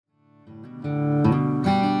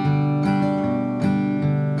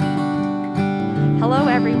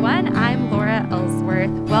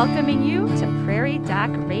welcoming you to Prairie Doc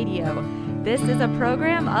Radio. This is a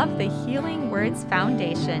program of the Healing Words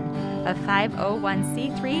Foundation, a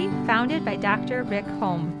 501c3 founded by Dr. Rick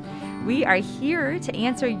Holm. We are here to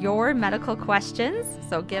answer your medical questions,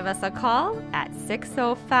 so give us a call at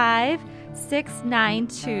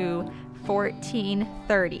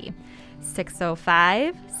 605-692-1430.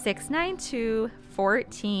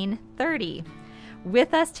 605-692-1430.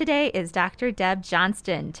 With us today is Dr. Deb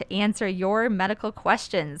Johnston to answer your medical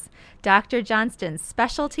questions. Dr. Johnston's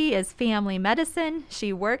specialty is family medicine.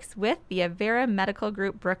 She works with the Avera Medical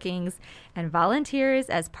Group Brookings and volunteers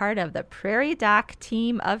as part of the Prairie Doc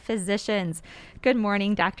team of physicians. Good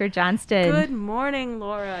morning, Dr. Johnston. Good morning,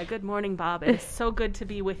 Laura. Good morning, Bob. It's so good to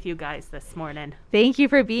be with you guys this morning. Thank you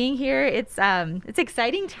for being here. It's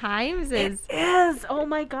exciting times. It is. Oh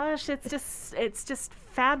my gosh, it's just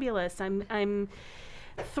fabulous. I'm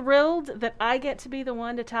thrilled that I get to be the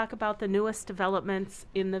one to talk about the newest developments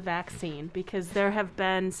in the vaccine, because there have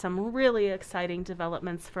been some really exciting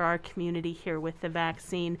developments for our community here with the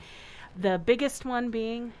vaccine. The biggest one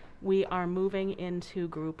being we are moving into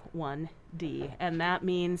Group 1D, and that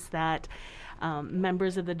means that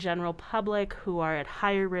members of the general public who are at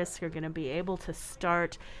higher risk are going to be able to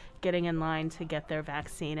start getting in line to get their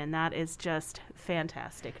vaccine, and that is just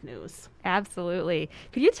fantastic news. Absolutely.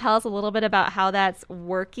 Could you tell us a little bit about how that's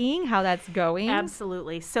working, how that's going?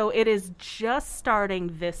 Absolutely. So it is just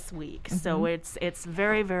starting this week, so it's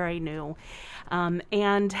very, very new.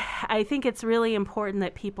 And I think it's really important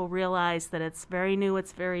that people realize that it's very new,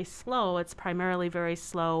 it's very slow, it's primarily very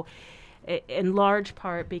slow in large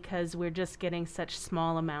part because we're just getting such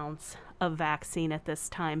small amounts of vaccine at this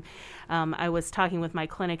time. I was talking with my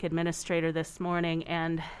clinic administrator this morning,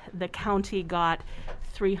 and the county got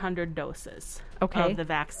 300 doses of the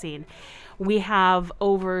vaccine. We have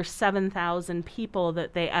over 7,000 people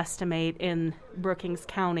that they estimate in Brookings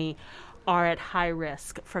County are at high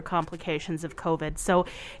risk for complications of COVID. So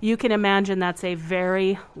you can imagine that's a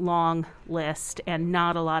very long list and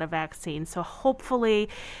not a lot of vaccine. So hopefully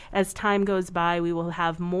as time goes by, we will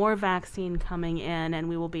have more vaccine coming in and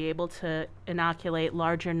we will be able to inoculate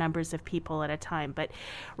larger numbers of people at a time. But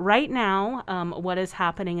right now, what is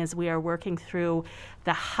happening is we are working through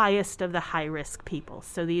the highest of the high-risk people.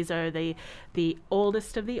 So these are the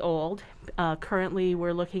oldest of the old. Currently,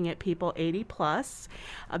 we're looking at people 80 plus.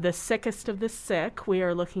 The sickest of the sick, we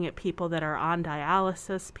are looking at people that are on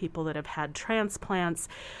dialysis, people that have had transplants,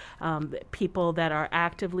 people that are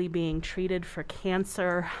actively being treated for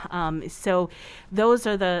cancer. So those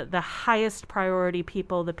are the highest priority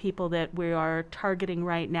people, the people that we are targeting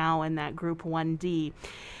right now in that Group 1D.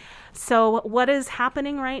 So what is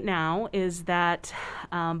happening right now is that,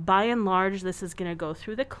 by and large, this is going to go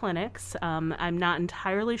through the clinics. I'm not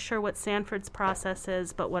entirely sure what Sanford's process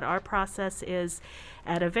is, but what our process is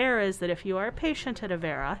at Avera is that if you are a patient at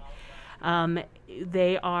Avera,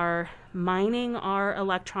 they are mining our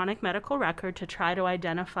electronic medical record to try to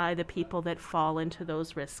identify the people that fall into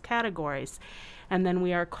those risk categories. And then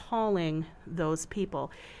we are calling those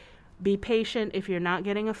people. Be patient if you're not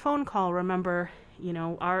getting a phone call. Remember,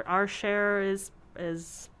 our share is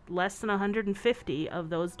less than 150 of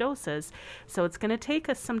those doses. So it's going to take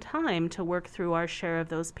us some time to work through our share of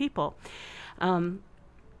those people.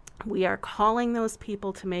 We are calling those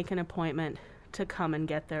people to make an appointment to come and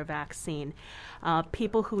get their vaccine.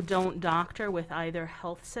 People who don't doctor with either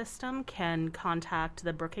health system can contact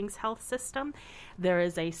the Brookings Health System. There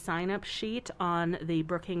is a sign-up sheet on the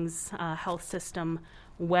Brookings Health System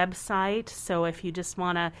website. So if you just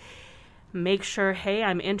want to make sure, hey,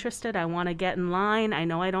 I'm interested, I want to get in line, I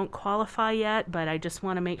know I don't qualify yet, but I just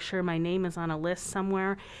want to make sure my name is on a list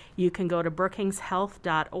somewhere, you can go to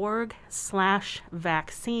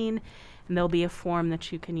brookingshealth.org/vaccine, and there'll be a form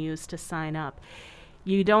that you can use to sign up.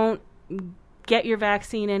 You don't get your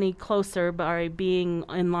vaccine any closer by being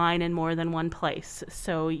in line in more than one place.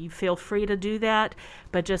 So you feel free to do that,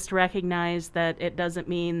 but just recognize that it doesn't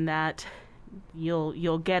mean that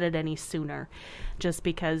you'll get it any sooner, just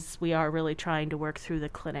because we are really trying to work through the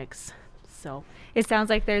clinics. So it sounds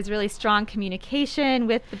like there's really strong communication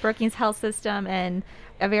with the Brookings Health System and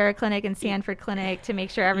Avera Clinic and Sanford Clinic to make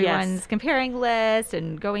sure everyone's comparing lists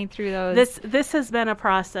and going through those. This has been a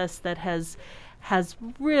process that has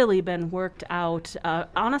really been worked out,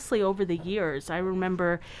 honestly, over the years. I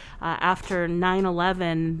remember after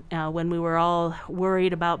 9/11, when we were all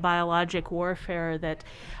worried about biologic warfare, that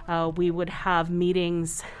we would have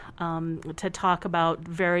meetings to talk about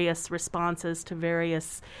various responses to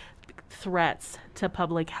various threats to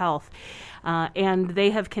public health. And they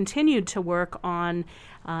have continued to work on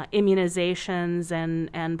immunizations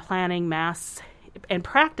and planning mass and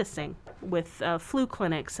practicing flu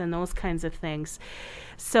clinics and those kinds of things.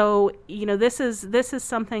 So, this is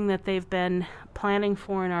something that they've been planning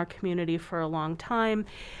for in our community for a long time.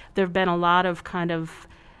 There have been a lot of kind of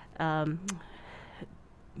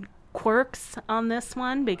quirks on this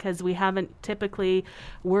one because we haven't typically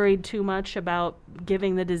worried too much about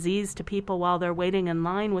giving the disease to people while they're waiting in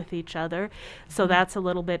line with each other. So that's a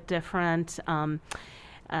little bit different.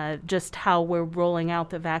 Just how we're rolling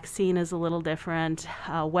out the vaccine is a little different.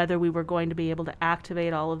 Whether we were going to be able to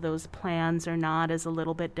activate all of those plans or not is a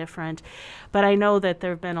little bit different. But I know that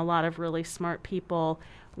there have been a lot of really smart people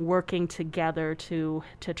working together to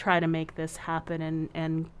try to make this happen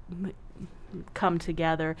and come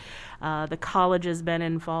together. The college has been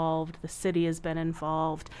involved. The city has been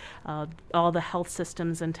involved. All the health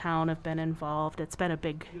systems in town have been involved. It's been a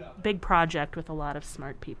big project with a lot of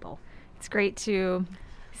smart people. It's great to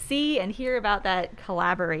see and hear about that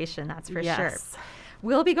collaboration, that's for sure.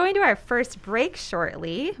 We'll be going to our first break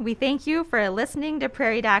shortly. We thank you for listening to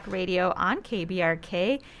Prairie Doc Radio on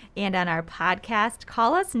KBRK and on our podcast.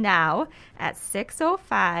 Call us now at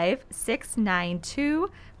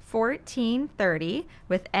 605-692-1430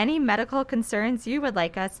 with any medical concerns you would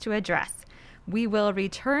like us to address. We will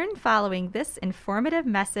return following this informative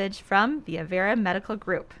message from the Avera Medical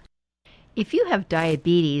Group. If you have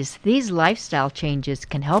diabetes, these lifestyle changes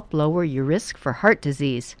can help lower your risk for heart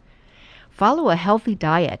disease. Follow a healthy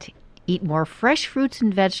diet. Eat more fresh fruits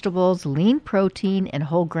and vegetables, lean protein, and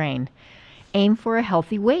whole grain. Aim for a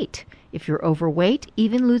healthy weight. If you're overweight,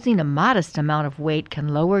 even losing a modest amount of weight can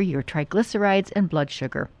lower your triglycerides and blood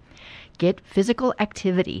sugar. Get physical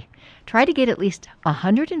activity. Try to get at least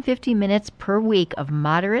 150 minutes per week of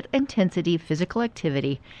moderate intensity physical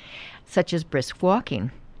activity, such as brisk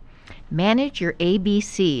walking. Manage your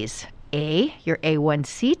ABCs. A, your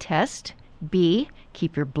A1C test. B,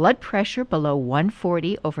 keep your blood pressure below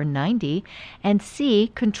 140/90. And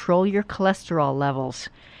C, control your cholesterol levels.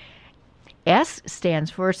 S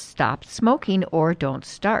stands for stop smoking or don't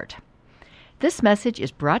start. This message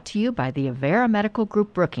is brought to you by the Avera Medical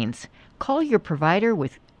Group Brookings. Call your provider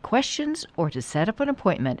with questions or to set up an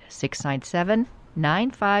appointment,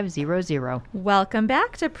 697-9500. Welcome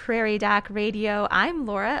back to Prairie Doc Radio. I'm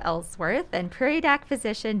Laura Ellsworth, and Prairie Doc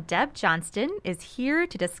physician Deb Johnston is here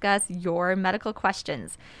to discuss your medical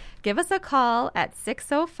questions. Give us a call at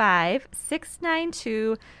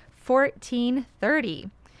 605-692-1430.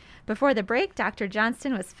 Before the break, Dr.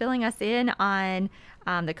 Johnston was filling us in on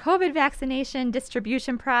the COVID vaccination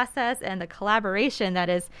distribution process and the collaboration that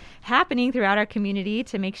is happening throughout our community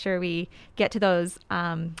to make sure we get to those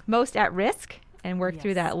most at risk and work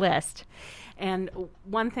through that list. And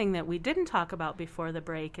one thing that we didn't talk about before the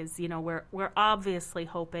break is, we're obviously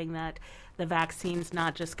hoping that the vaccine's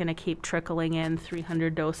not just going to keep trickling in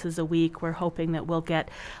 300 doses a week. We're hoping that we'll get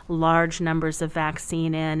large numbers of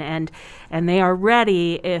vaccine in, and they are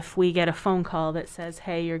ready if we get a phone call that says,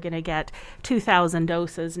 hey, you're going to get 2,000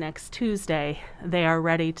 doses next Tuesday. They are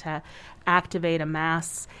ready to activate a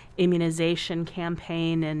mass immunization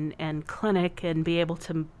campaign and clinic and be able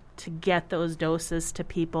to get those doses to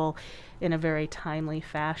people in a very timely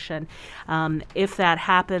fashion. If that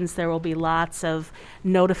happens, there will be lots of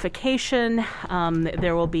notification.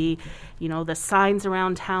 There will be, the signs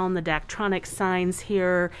around town, the Daktronics signs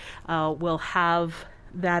here will have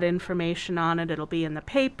that information on it. It'll be in the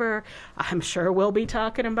paper. I'm sure we'll be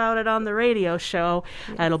talking about it on the radio show.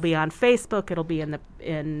 Yes. It'll be on Facebook. It'll be in the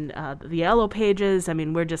Yellow Pages. I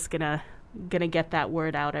mean, we're just gonna get that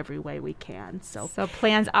word out every way we can. So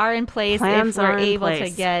plans are in place if we're able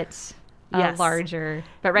to get larger.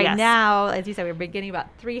 But right now, as you said, we're beginning about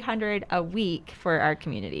 300 a week for our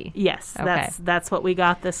community. Yes, okay. That's what we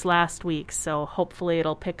got this last week. So hopefully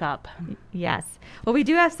it'll pick up. Yes. Well, we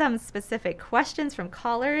do have some specific questions from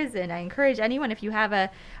callers, and I encourage anyone, if you have a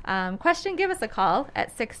question, give us a call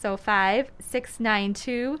at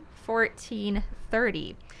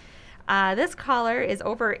 605-692-1430. This caller is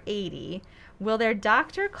over 80. Will their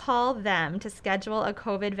doctor call them to schedule a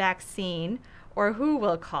COVID vaccine, or who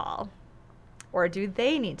will call? Or do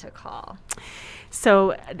they need to call?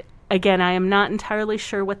 So, again, I am not entirely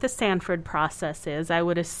sure what the Sanford process is. I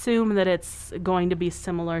would assume that it's going to be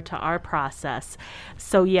similar to our process.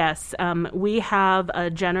 So, yes, we have a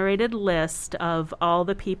generated list of all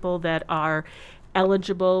the people that are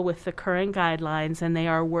eligible with the current guidelines, and they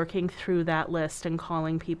are working through that list and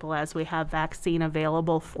calling people as we have vaccine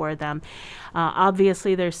available for them.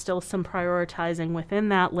 Obviously, there's still some prioritizing within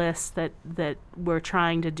that list that we're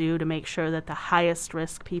trying to do to make sure that the highest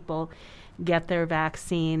risk people get their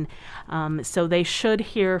vaccine. So they should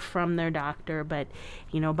hear from their doctor, but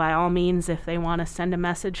by all means, if they want to send a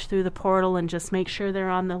message through the portal and just make sure they're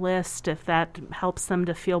on the list, if that helps them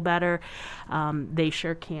to feel better, they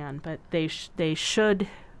sure can. But they should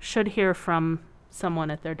hear from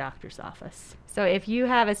someone at their doctor's office. So if you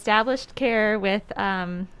have established care with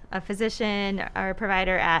a physician or a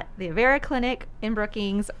provider at the Avera Clinic in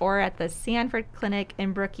Brookings or at the Sanford Clinic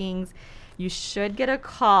in Brookings, you should get a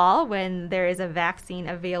call when there is a vaccine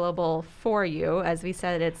available for you. As we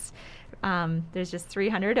said, it's there's just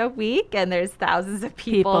 300 a week, and there's thousands of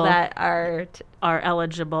people that are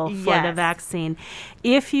eligible for the vaccine.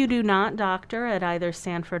 If you do not doctor at either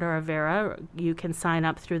Sanford or Avera, you can sign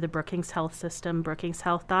up through the Brookings Health System,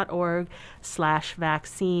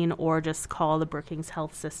 brookingshealth.org/vaccine, or just call the Brookings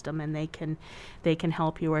Health System, and they can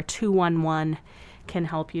help you, or 211 can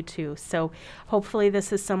help you too. So hopefully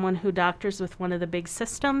this is someone who doctors with one of the big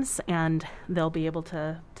systems, and they'll be able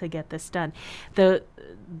to get this done.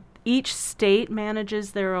 Each state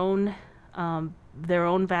manages their own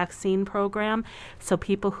vaccine program. So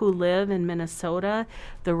people who live in Minnesota,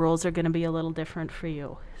 the rules are going to be a little different for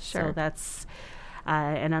you. Sure. So that's,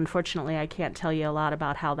 and unfortunately, I can't tell you a lot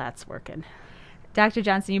about how that's working. Dr.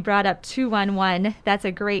 Johnston, you brought up 211. That's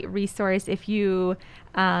a great resource if you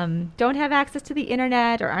don't have access to the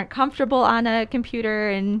internet or aren't comfortable on a computer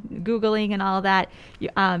and Googling and all that.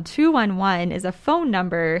 211 is a phone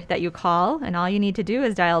number that you call, and all you need to do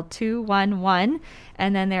is dial 211,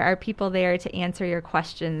 and then there are people there to answer your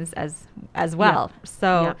questions as well. Yep.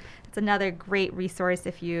 So it's another great resource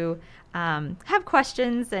if you have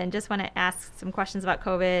questions and just want to ask some questions about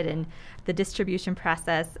COVID and the distribution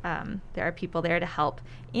process. There are people there to help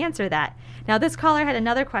answer that. Now, this caller had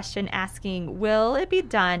another question asking, will it be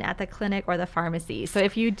done at the clinic or the pharmacy? So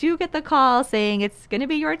if you do get the call saying it's going to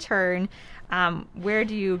be your turn, where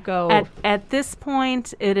do you go? At this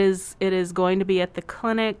point, it is going to be at the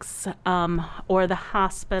clinics or the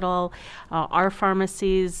hospital. Our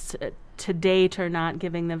pharmacies to date are not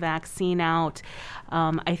giving the vaccine out.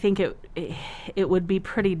 I think it would be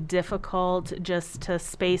pretty difficult just to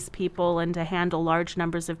space people and to handle large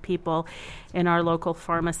numbers of people in our local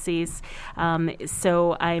pharmacies.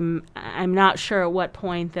 So I'm not sure at what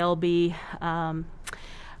point they'll be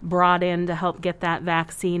brought in to help get that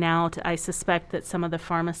vaccine out. I suspect that some of the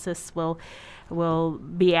pharmacists will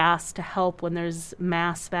be asked to help when there's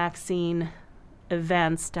mass vaccine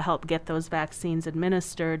events to help get those vaccines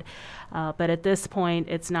administered. But at this point,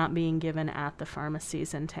 it's not being given at the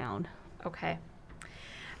pharmacies in town. Okay.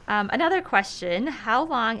 Another question, how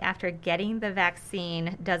long after getting the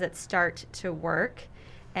vaccine does it start to work?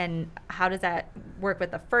 And how does that work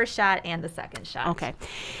with the first shot and the second shot? Okay.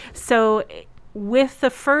 So with the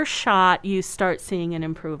first shot, you start seeing an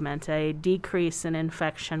improvement, a decrease in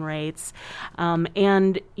infection rates.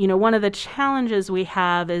 And, one of the challenges we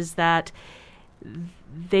have is that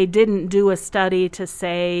they didn't do a study to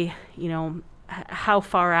say, how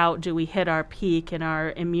far out do we hit our peak in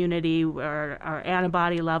our immunity or our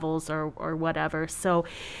antibody levels or whatever. So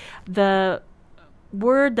the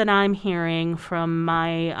word that I'm hearing from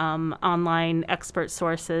my online expert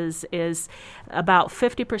sources is about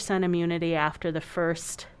 50% immunity after the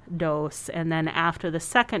first dose, and then after the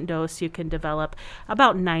second dose you can develop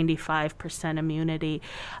about 95% immunity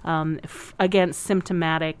against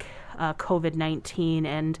symptomatic COVID-19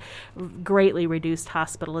 and greatly reduced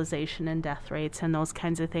hospitalization and death rates and those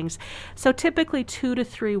kinds of things. So typically 2 to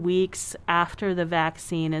 3 weeks after the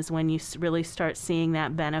vaccine is when you really start seeing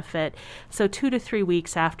that benefit. So 2 to 3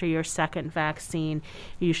 weeks after your second vaccine,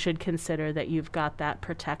 you should consider that you've got that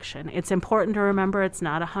protection. It's important to remember it's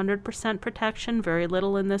not 100% protection. Very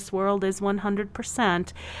little in this world is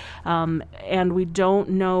 100%. And we don't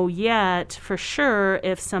know yet for sure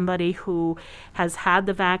if somebody who has had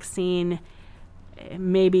the vaccine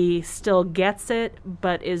maybe still gets it,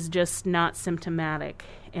 but is just not symptomatic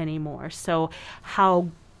anymore. So how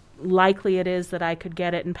likely it is that I could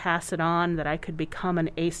get it and pass it on, that I could become an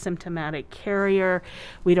asymptomatic carrier,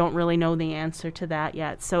 we don't really know the answer to that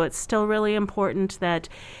yet. So it's still really important that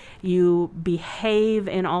you behave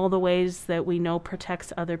in all the ways that we know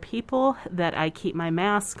protects other people, that I keep my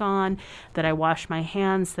mask on, that I wash my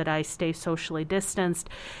hands, that I stay socially distanced.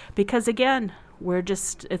 Because again,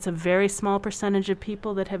 it's a very small percentage of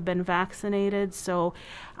people that have been vaccinated, so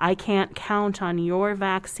I can't count on your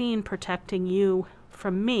vaccine protecting you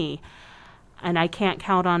from me, and I can't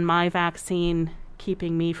count on my vaccine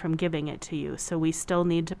keeping me from giving it to you. So we still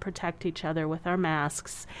need to protect each other with our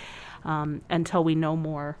masks until we know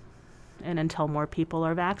more and until more people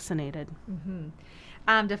are vaccinated. Mm-hmm.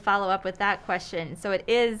 to follow up with that question. So it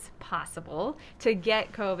is possible to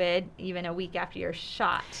get COVID even a week after your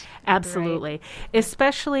shot. Absolutely. Right?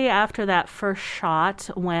 Especially after that first shot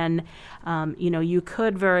when, you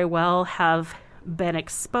could very well have been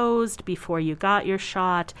exposed before you got your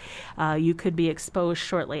shot. You could be exposed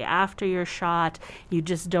shortly after your shot. You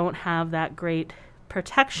just don't have that great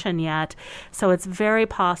protection yet. So it's very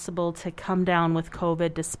possible to come down with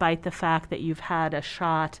COVID despite the fact that you've had a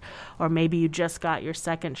shot, or maybe you just got your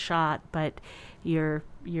second shot, but you're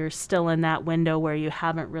still in that window where you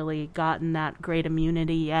haven't really gotten that great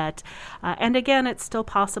immunity yet. And again, it's still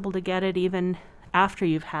possible to get it even after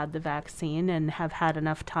you've had the vaccine and have had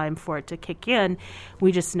enough time for it to kick in.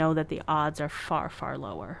 We just know that the odds are far, far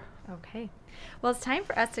lower. Okay. Well, it's time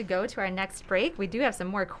for us to go to our next break. We do have some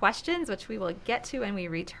more questions, which we will get to when we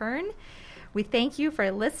return. We thank you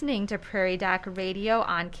for listening to Prairie Doc Radio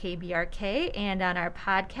on KBRK and on our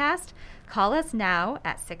podcast. Call us now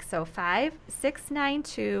at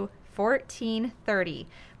 605-692-1430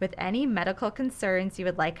 with any medical concerns you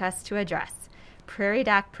would like us to address. Prairie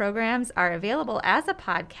Doc programs are available as a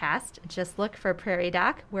podcast. Just look for Prairie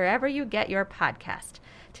Doc wherever you get your podcast.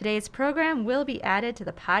 Today's program will be added to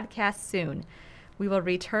the podcast soon. We will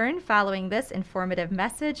return following this informative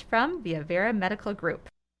message from the Avera Medical Group.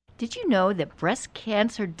 Did you know that breast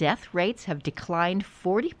cancer death rates have declined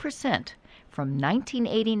 40% from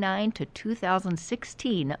 1989 to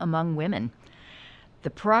 2016 among women? The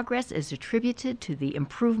progress is attributed to the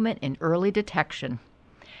improvement in early detection.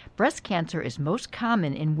 Breast cancer is most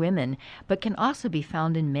common in women, but can also be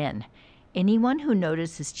found in men. Anyone who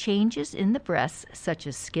notices changes in the breasts, such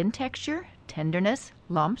as skin texture, tenderness,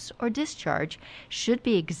 lumps, or discharge, should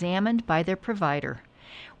be examined by their provider.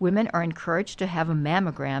 Women are encouraged to have a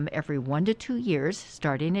mammogram every 1 to 2 years,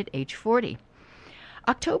 starting at age 40.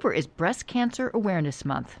 October is Breast Cancer Awareness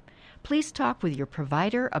Month. Please talk with your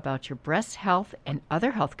provider about your breast health and other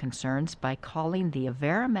health concerns by calling the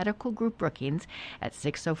Avera Medical Group Brookings at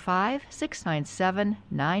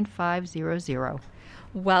 605-697-9500.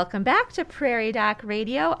 Welcome back to Prairie Doc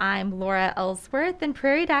Radio. I'm Laura Ellsworth, and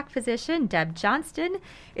Prairie Doc physician Deb Johnston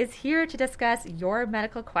is here to discuss your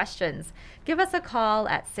medical questions. Give us a call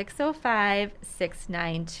at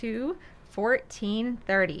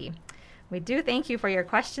 605-692-1430. We do thank you for your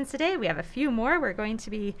questions today. We have a few more we're going to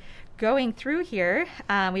be going through here.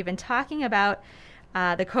 We've been talking about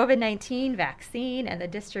the COVID-19 vaccine and the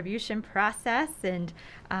distribution process and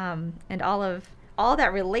all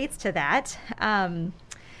that relates to that.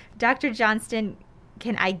 Dr. Johnston,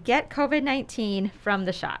 can I get COVID-19 from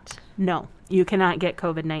the shot? No, you cannot get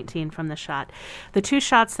COVID-19 from the shot. The 2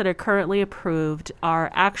 shots that are currently approved are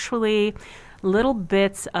actually little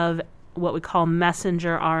bits of what we call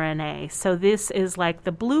messenger RNA. So this is like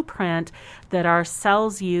the blueprint that our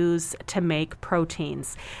cells use to make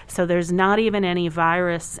proteins. So there's not even any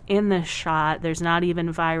virus in this shot. There's not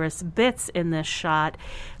even virus bits in this shot.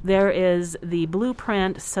 There is the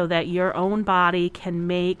blueprint so that your own body can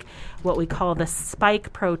make what we call the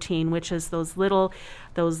spike protein, which is those little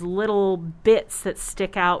bits that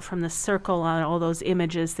stick out from the circle on all those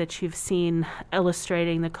images that you've seen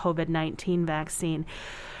illustrating the COVID-19 vaccine.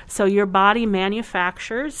 So your body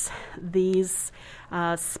manufactures these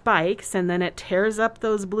spikes, and then it tears up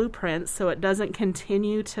those blueprints so it doesn't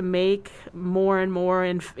continue to make more and more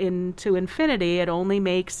into infinity. It only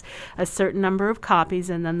makes a certain number of copies,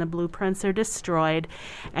 and then the blueprints are destroyed.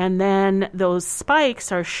 And then those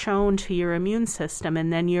spikes are shown to your immune system,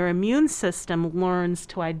 and then your immune system learns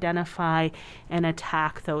to identify and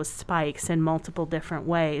attack those spikes in multiple different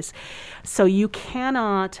ways. So you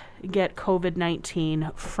cannot get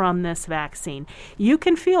COVID-19 from this vaccine. You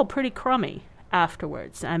can feel pretty crummy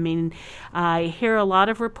afterwards. I mean, I hear a lot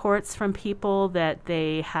of reports from people that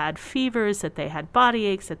they had fevers, that they had body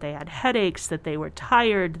aches, that they had headaches, that they were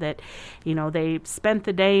tired, that, they spent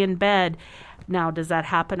the day in bed. Now, does that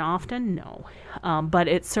happen often? No. But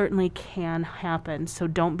it certainly can happen. So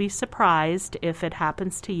don't be surprised if it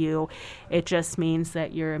happens to you. It just means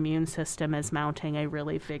that your immune system is mounting a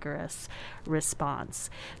really vigorous response.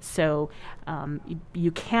 So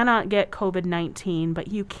you cannot get COVID-19, but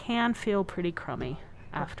you can feel pretty crummy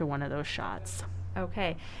after one of those shots.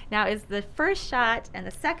 Okay. Now, is the first shot and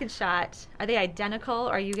the second shot, are they identical?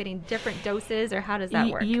 Or are you getting different doses, or how does that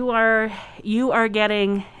work? You are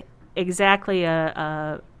getting exactly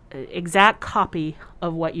a exact copy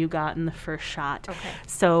of what you got in the first shot. Okay.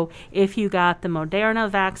 So if you got the Moderna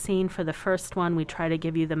vaccine for the first one, we try to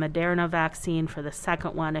give you the Moderna vaccine for the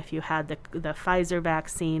second one. If you had the Pfizer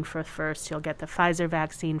vaccine for first, you'll get the Pfizer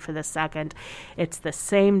vaccine for the second. It's the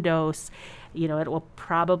same dose. It will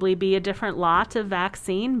probably be a different lot of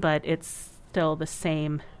vaccine, but it's still the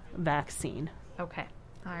same vaccine. Okay.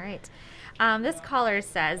 All right. This caller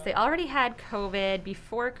says they already had COVID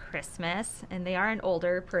before Christmas, and they are an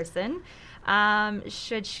older person.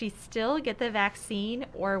 Should she still get the vaccine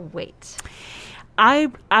or wait?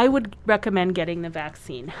 I would recommend getting the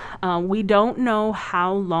vaccine. We don't know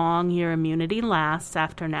how long your immunity lasts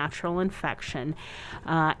after natural infection,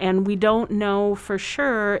 and we don't know for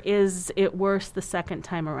sure is it worse the second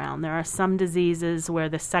time around. There are some diseases where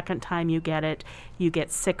the second time you get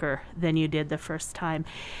sicker than you did the first time.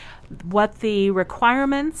 What the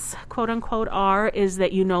requirements, quote unquote, are is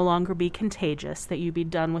that you no longer be contagious, that you be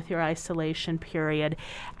done with your isolation period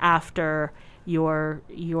after your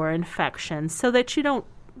infection, so that you don't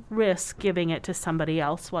risk giving it to somebody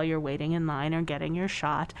else while you're waiting in line or getting your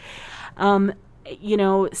shot.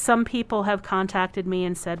 Some people have contacted me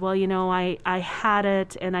and said, well, I had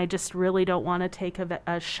it and I just really don't want to take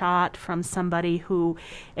a shot from somebody who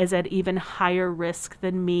is at even higher risk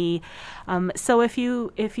than me. So if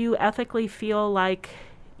you ethically feel like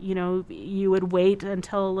you would wait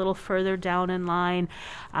until a little further down in line,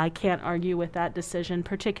 I can't argue with that decision,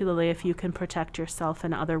 particularly if you can protect yourself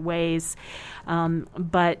in other ways.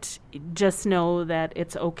 But just know that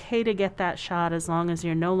it's okay to get that shot as long as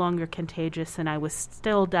you're no longer contagious, and I would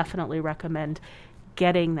still definitely recommend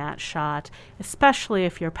getting that shot, especially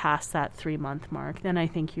if you're past that 3-month mark. Then I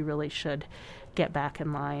think you really should get back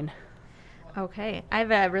in line. Okay. I have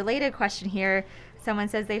a related question here. Someone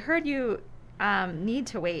says they heard you need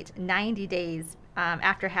to wait 90 days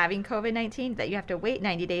after having COVID-19, that you have to wait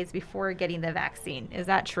 90 days before getting the vaccine. Is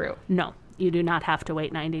that true? No, you do not have to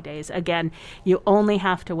wait 90 days. Again, you only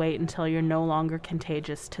have to wait until you're no longer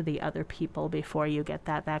contagious to the other people before you get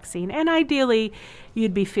that vaccine. And ideally,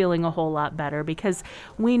 you'd be feeling a whole lot better, because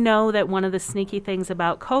we know that one of the sneaky things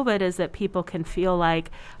about COVID is that people can feel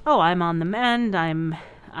like, oh, I'm on the mend, I'm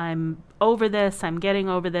over this, I'm getting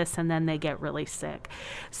over this, and then they get really sick.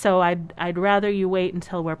 So I'd rather you wait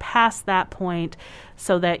until we're past that point,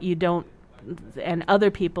 so that you don't, and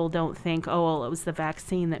other people don't think, oh, well, it was the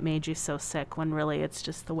vaccine that made you so sick, when really it's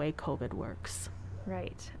just the way COVID works.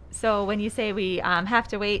 Right. So when you say we have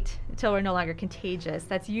to wait until we're no longer contagious,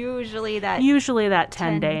 that's usually that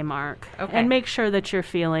 10-day mark. Okay. And make sure that you're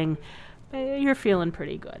feeling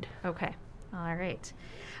pretty good. Okay. All right.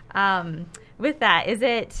 With that, is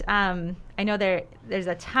it, I know there's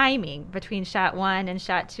a timing between shot 1 and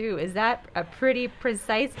shot 2. Is that a pretty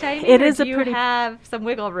precise timing? It is. Do you have some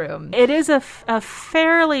wiggle room? It is a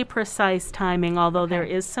fairly precise timing, although there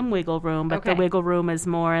is some wiggle room, but the wiggle room is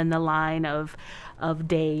more in the line of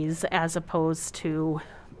days as opposed to,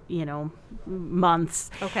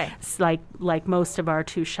 months. Okay. It's like most of our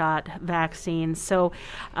 2-shot vaccines. So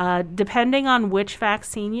depending on which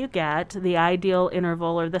vaccine you get, the ideal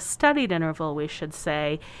interval, or the studied interval, we should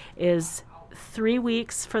say, is 3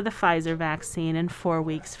 weeks for the Pfizer vaccine and 4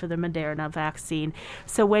 weeks for the Moderna vaccine.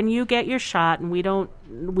 So when you get your shot, and we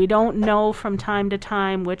don't know from time to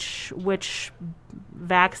time which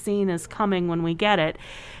vaccine is coming when we get it,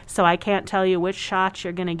 so I can't tell you which shot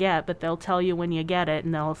you're going to get, but they'll tell you when you get it,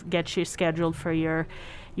 and they'll get you scheduled for your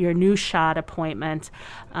new shot appointment.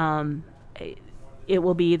 It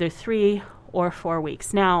will be either 3 or 4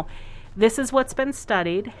 weeks. Now, this is what's been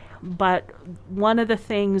studied, but one of the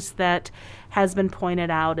things that has been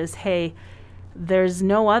pointed out is, hey, there's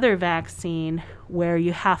no other vaccine where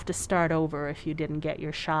you have to start over if you didn't get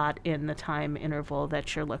your shot in the time interval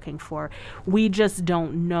that you're looking for. We just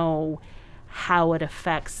don't know how it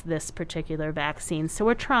affects this particular vaccine. So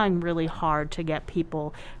we're trying really hard to get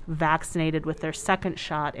people vaccinated with their second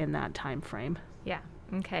shot in that time frame. Yeah.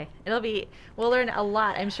 Okay. We'll learn a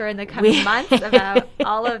lot, I'm sure, in the coming months about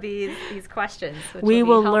all of these questions. We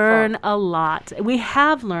will learn a lot. We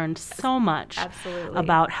have learned so much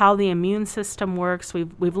about how the immune system works.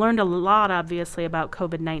 We've learned a lot, obviously, about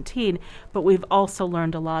COVID-19, but we've also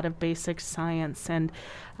learned a lot of basic science, and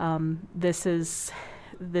this has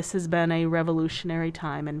been a revolutionary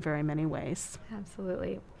time in very many ways.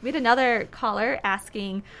 Absolutely. We had another caller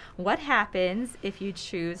asking, what happens if you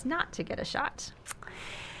choose not to get a shot?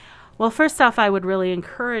 Well, first off, I would really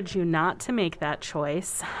encourage you not to make that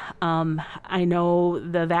choice. I know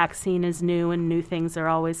the vaccine is new, and new things are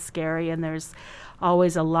always scary, and there's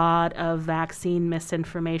always a lot of vaccine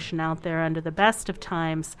misinformation out there under the best of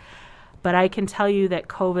times. But I can tell you that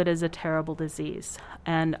COVID is a terrible disease,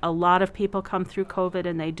 and a lot of people come through COVID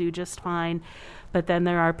and they do just fine, but then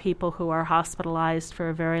there are people who are hospitalized for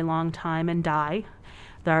a very long time and die.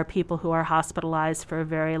 There are people who are hospitalized for a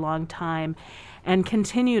very long time and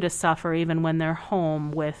continue to suffer even when they're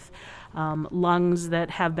home with lungs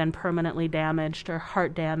that have been permanently damaged, or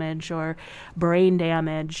heart damage, or brain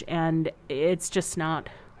damage, and it's just not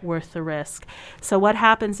worth the risk. So what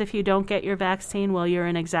happens if you don't get your vaccine? Well, you're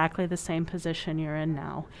in exactly the same position you're in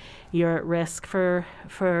now. You're at risk for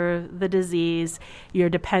the disease. You're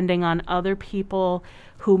depending on other people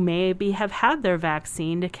who maybe have had their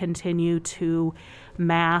vaccine to continue to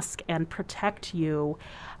mask and protect you,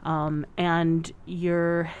 and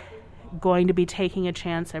you're going to be taking a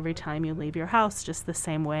chance every time you leave your house, just the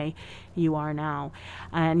same way you are now.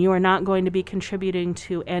 And you are not going to be contributing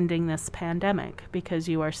to ending this pandemic, because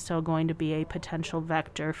you are still going to be a potential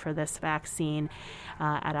vector for this vaccine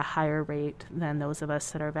at a higher rate than those of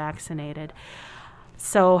us that are vaccinated.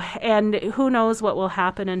 So, and who knows what will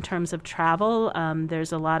happen in terms of travel.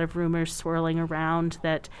 There's a lot of rumors swirling around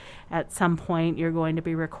that at some point you're going to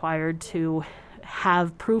be required to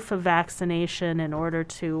have proof of vaccination in order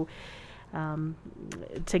to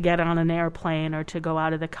get on an airplane or to go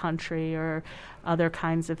out of the country or other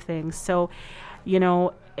kinds of things. So,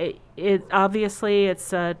 it obviously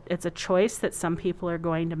it's a choice that some people are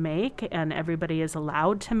going to make, and everybody is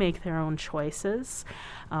allowed to make their own choices.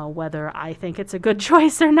 Whether I think it's a good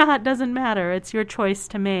choice or not doesn't matter. It's your choice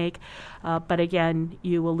to make. But again,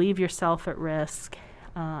 you will leave yourself at risk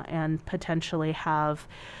and potentially have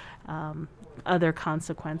other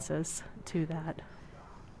consequences to that.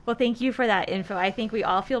 Well, thank you for that info. I think we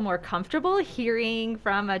all feel more comfortable hearing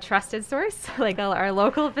from a trusted source, like our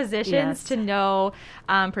local physicians, Yes. to know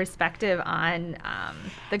perspective on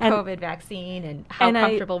the COVID vaccine and how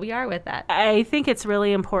comfortable we are with that. I think it's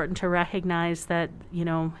really important to recognize that,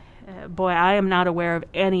 boy, I am not aware of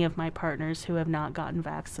any of my partners who have not gotten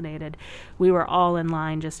vaccinated. We were all in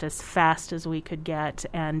line just as fast as we could get,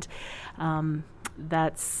 and I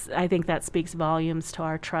think that speaks volumes to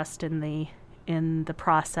our trust in the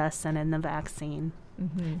process and in the vaccine.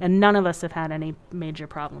 Mm-hmm. And none of us have had any major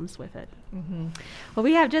problems with it. Mm-hmm. Well,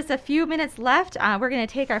 we have just a few minutes left. We're going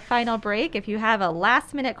to take our final break. If you have a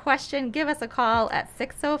last-minute question, give us a call at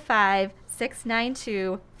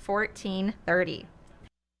 605-692-1430.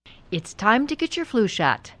 It's time to get your flu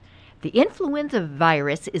shot. The influenza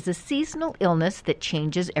virus is a seasonal illness that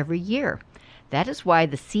changes every year. That is why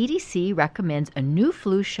the CDC recommends a new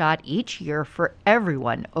flu shot each year for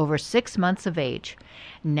everyone over 6 months of age.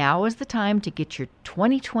 Now is the time to get your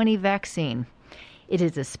 2020 vaccine. It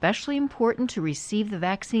is especially important to receive the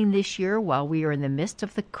vaccine this year while we are in the midst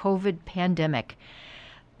of the COVID pandemic.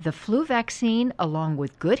 The flu vaccine, along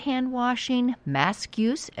with good hand washing, mask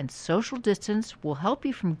use, and social distance, will help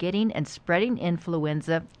you from getting and spreading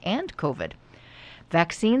influenza and COVID.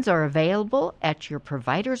 Vaccines are available at your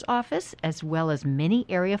provider's office as well as many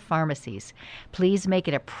area pharmacies. Please make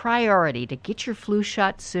it a priority to get your flu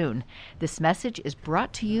shot soon. This message is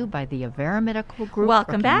brought to you by the Avera Medical Group.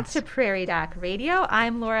 Welcome back to Prairie Doc Radio.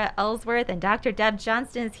 I'm Laura Ellsworth, and Dr. Deb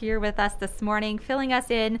Johnston is here with us this morning, filling us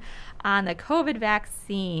in on the COVID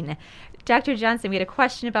vaccine. Dr. Johnston, we had a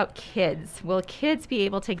question about kids. Will kids be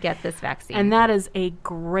able to get this vaccine? And that is a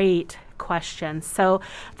great question. So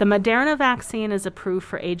the Moderna vaccine is approved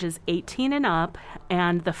for ages 18 and up,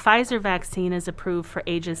 and the Pfizer vaccine is approved for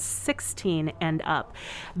ages 16 and up.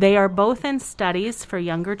 They are both in studies for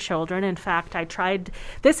younger children. In fact,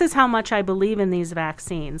 this is how much I believe in these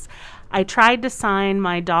vaccines. I tried to sign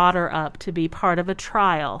my daughter up to be part of a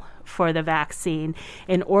trial for the vaccine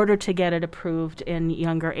in order to get it approved in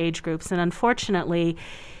younger age groups. And unfortunately,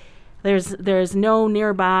 there's no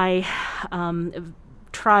nearby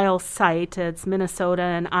trial site. It's Minnesota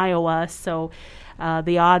and Iowa, so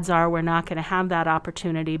the odds are we're not going to have that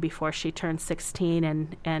opportunity before she turns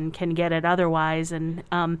 16 and can get it otherwise.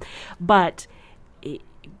 But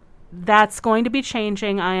that's going to be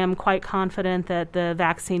changing. I am quite confident that the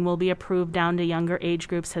vaccine will be approved down to younger age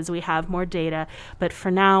groups as we have more data. But for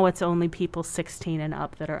now, it's only people 16 and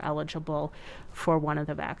up that are eligible for one of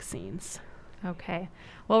the vaccines. Okay.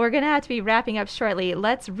 Well, we're going to have to be wrapping up shortly.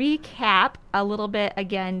 Let's recap a little bit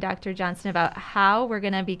again, Dr. Johnston, about how we're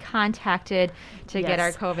going to be contacted to get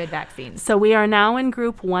our COVID vaccines. So we are now in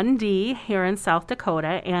Group 1D here in South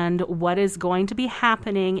Dakota, and what is going to be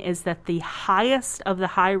happening is that the highest of the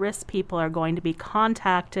high-risk people are going to be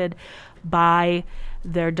contacted by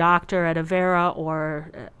their doctor at Avera or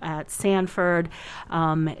at Sanford.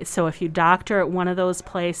 So if you doctor at one of those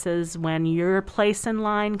places, when your place in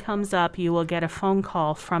line comes up, you will get a phone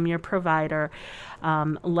call from your provider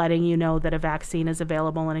letting you know that a vaccine is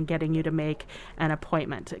available and getting you to make an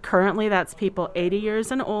appointment. Currently, that's people 80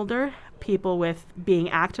 years and older, people with being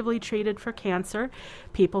actively treated for cancer,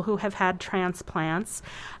 people who have had transplants,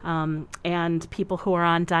 and people who are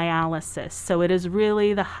on dialysis. So it is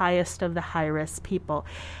really the highest of the high-risk people.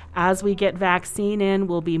 as we get vaccine in,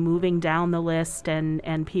 we'll be moving down the list,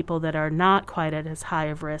 and people that are not quite at as high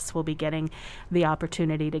of risk will be getting the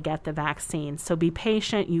opportunity to get the vaccine. So be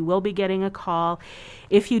patient. You will be getting a call.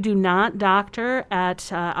 If you do not doctor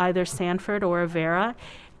at either Sanford or Avera,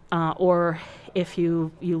 or if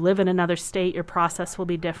you live in another state, your process will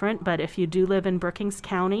be different. But if you do live in Brookings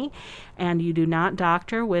County and you do not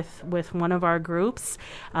doctor with one of our groups,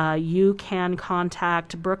 you can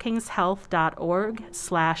contact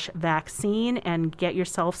brookingshealth.org/vaccine and get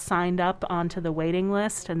yourself signed up onto the waiting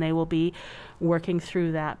list, and they will be working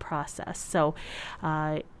through that process. So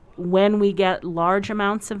when we get large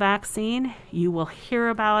amounts of vaccine, you will hear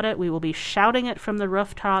about it. We will be shouting it from the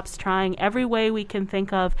rooftops, trying every way we can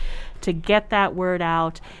think of to get that word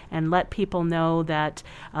out and let people know that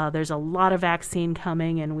there's a lot of vaccine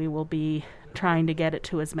coming, and we will be trying to get it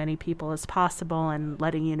to as many people as possible and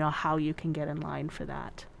letting you know how you can get in line for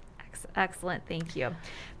that. Excellent. Thank you.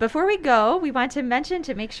 Before we go, we want to mention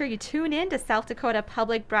to make sure you tune in to South Dakota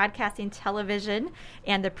Public Broadcasting Television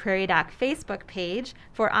and the Prairie Doc Facebook page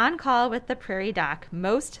for On Call with the Prairie Doc,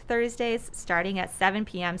 most Thursdays starting at 7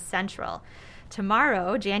 p.m. Central.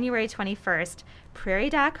 Tomorrow, January 21st, Prairie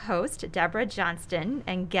Doc host Deborah Johnston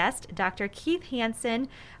and guest Dr. Keith Hansen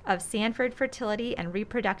of Sanford Fertility and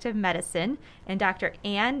Reproductive Medicine and Dr.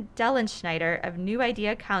 Ann Dellenschneider of New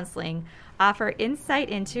Idea Counseling offer insight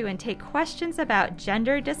into and take questions about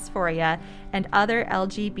gender dysphoria and other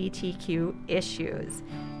LGBTQ issues.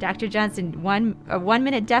 Dr. Johnston, a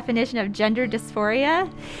 1-minute definition of gender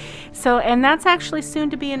dysphoria? So, and that's actually soon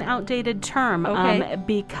to be an outdated term, okay.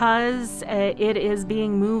 Because it is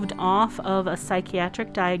being moved off of a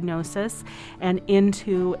psychiatric diagnosis and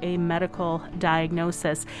into a medical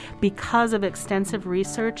diagnosis because of extensive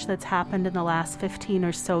research that's happened in the last 15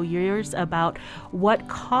 or so years about what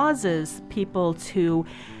causes people to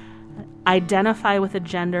identify with a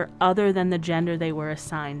gender other than the gender they were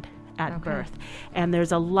assigned at birth. And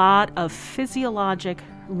there's a lot of physiologic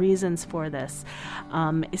reasons for this.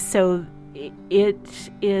 So it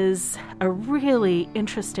is a really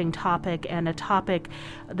interesting topic, and a topic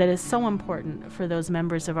that is so important for those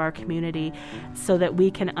members of our community so that we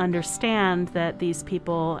can understand that these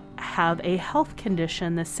people have a health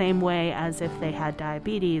condition the same way as if they had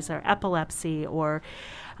diabetes or epilepsy or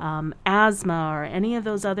asthma or any of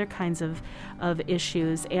those other kinds of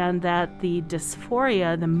issues, and that the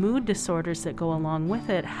dysphoria, the mood disorders that go along with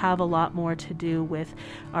it, have a lot more to do with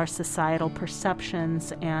our societal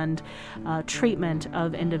perceptions and treatment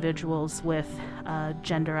of individuals with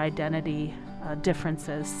gender identity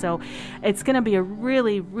differences. So it's going to be a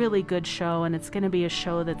really, really good show, and it's going to be a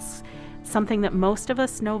show that's something that most of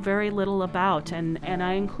us know very little about, and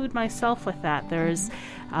I include myself with that. There's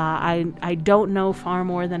I don't know far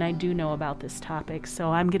more than I do know about this topic,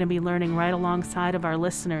 so I'm going to be learning right alongside of our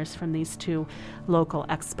listeners from these two local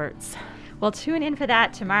experts. Well, tune in for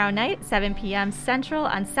that tomorrow night, 7 p.m. Central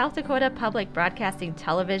on South Dakota Public Broadcasting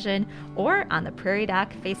Television or on the Prairie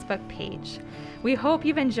Doc Facebook page. We hope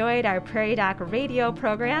you've enjoyed our Prairie Doc radio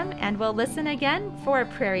program, and we'll listen again for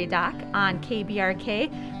Prairie Doc on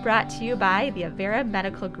KBRK, brought to you by the Avera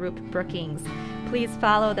Medical Group Brookings. Please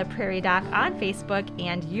follow the Prairie Doc on Facebook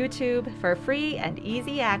and YouTube for free and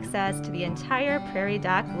easy access to the entire Prairie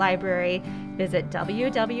Doc library. Visit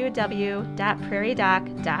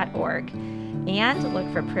www.prairiedoc.org and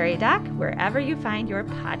look for Prairie Doc wherever you find your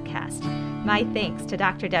podcast. My thanks to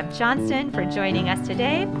Dr. Deb Johnston for joining us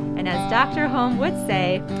today, and as Dr. Holm would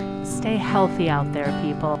say, stay healthy out there,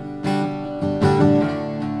 people.